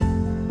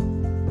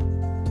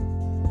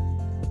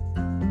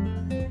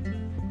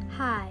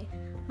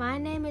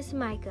name is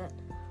Micah.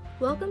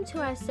 Welcome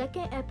to our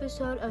second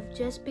episode of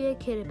Just Be a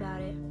Kid About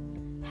It.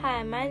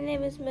 Hi, my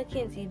name is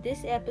Mackenzie.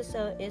 This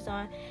episode is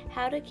on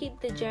how to keep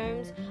the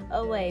germs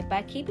away.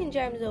 By keeping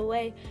germs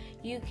away,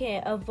 you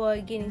can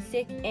avoid getting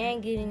sick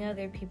and getting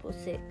other people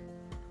sick.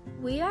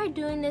 We are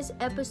doing this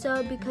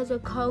episode because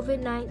of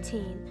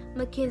COVID-19.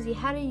 Mackenzie,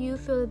 how do you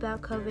feel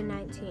about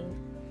COVID-19?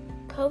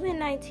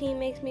 COVID-19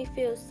 makes me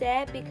feel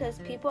sad because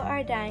people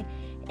are dying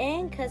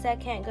and because I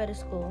can't go to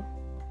school.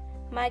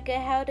 Micah,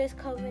 how does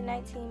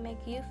COVID-19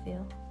 make you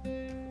feel?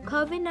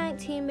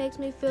 COVID-19 makes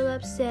me feel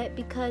upset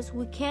because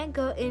we can't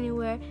go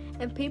anywhere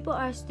and people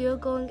are still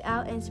going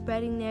out and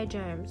spreading their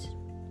germs.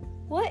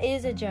 What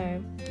is a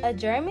germ? A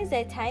germ is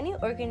a tiny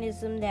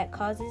organism that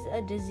causes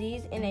a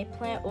disease in a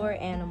plant or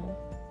animal.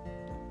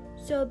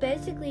 So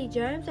basically,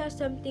 germs are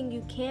something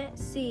you can't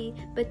see,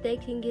 but they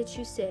can get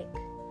you sick.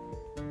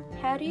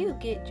 How do you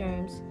get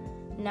germs?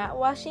 Not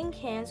washing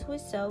hands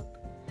with soap,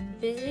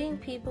 visiting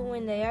people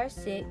when they are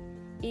sick,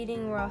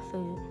 eating raw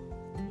food.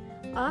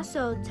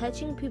 Also,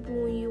 touching people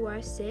when you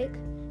are sick,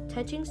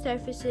 touching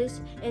surfaces,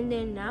 and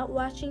then not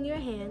washing your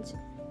hands,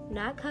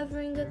 not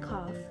covering a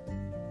cough.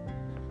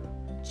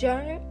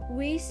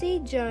 We see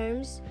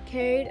germs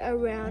carried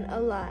around a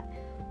lot.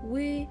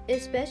 We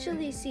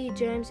especially see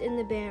germs in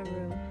the band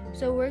room,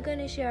 so we're going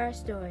to share our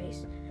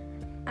stories.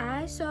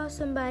 I saw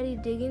somebody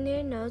digging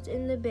their nose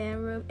in the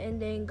band room and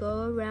then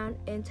go around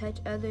and touch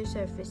other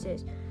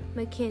surfaces.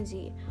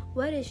 Mackenzie,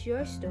 what is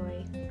your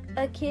story?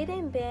 A kid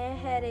in band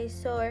had a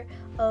sore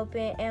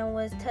open and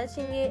was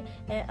touching it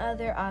and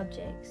other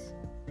objects.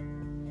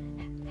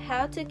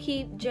 How to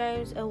keep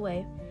germs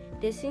away: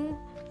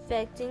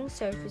 disinfecting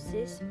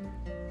surfaces,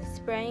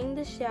 spraying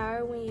the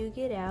shower when you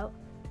get out,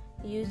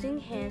 using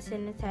hand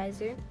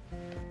sanitizer.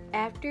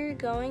 After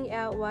going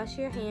out, wash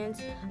your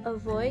hands.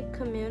 Avoid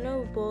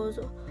communal bowls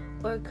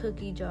or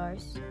cookie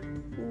jars.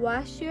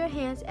 Wash your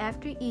hands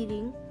after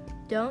eating.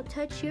 Don't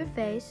touch your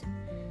face.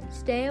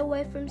 Stay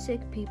away from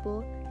sick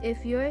people.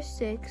 If you're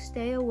sick,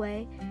 stay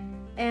away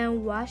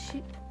and wash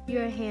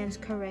your hands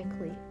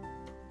correctly.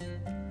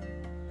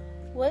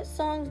 What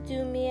songs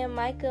do me and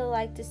Micah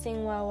like to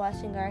sing while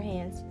washing our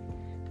hands?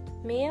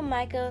 Me and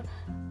Micah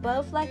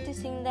both like to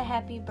sing the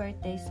happy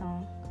birthday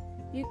song.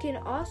 You can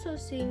also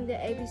sing the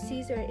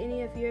ABCs or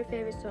any of your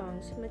favorite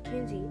songs.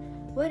 Mackenzie,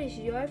 what is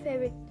your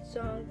favorite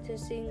song to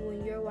sing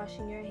when you're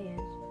washing your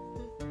hands?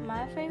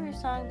 My favorite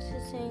song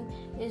to sing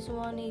is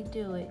Won't He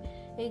Do It.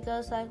 It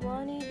goes like,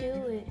 won't he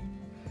do it?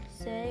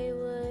 Say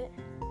what?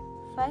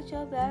 Fight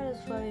your battles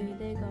for you.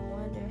 They gon'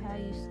 wonder how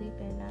you sleep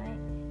at night.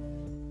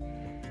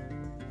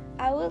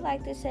 I would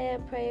like to say a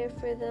prayer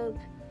for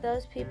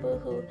those people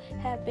who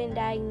have been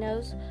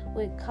diagnosed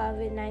with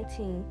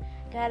COVID-19.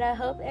 God, I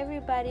hope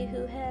everybody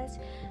who has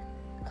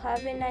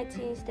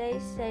COVID-19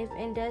 stays safe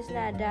and does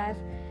not die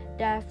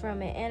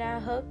from it. And I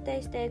hope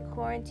they stay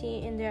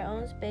quarantined in their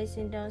own space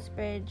and don't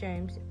spread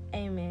germs.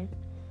 Amen.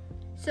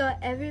 So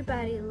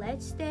everybody,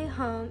 let's stay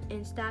home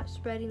and stop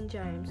spreading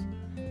germs.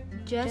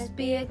 Just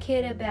be a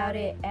kid about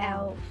it.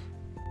 Out.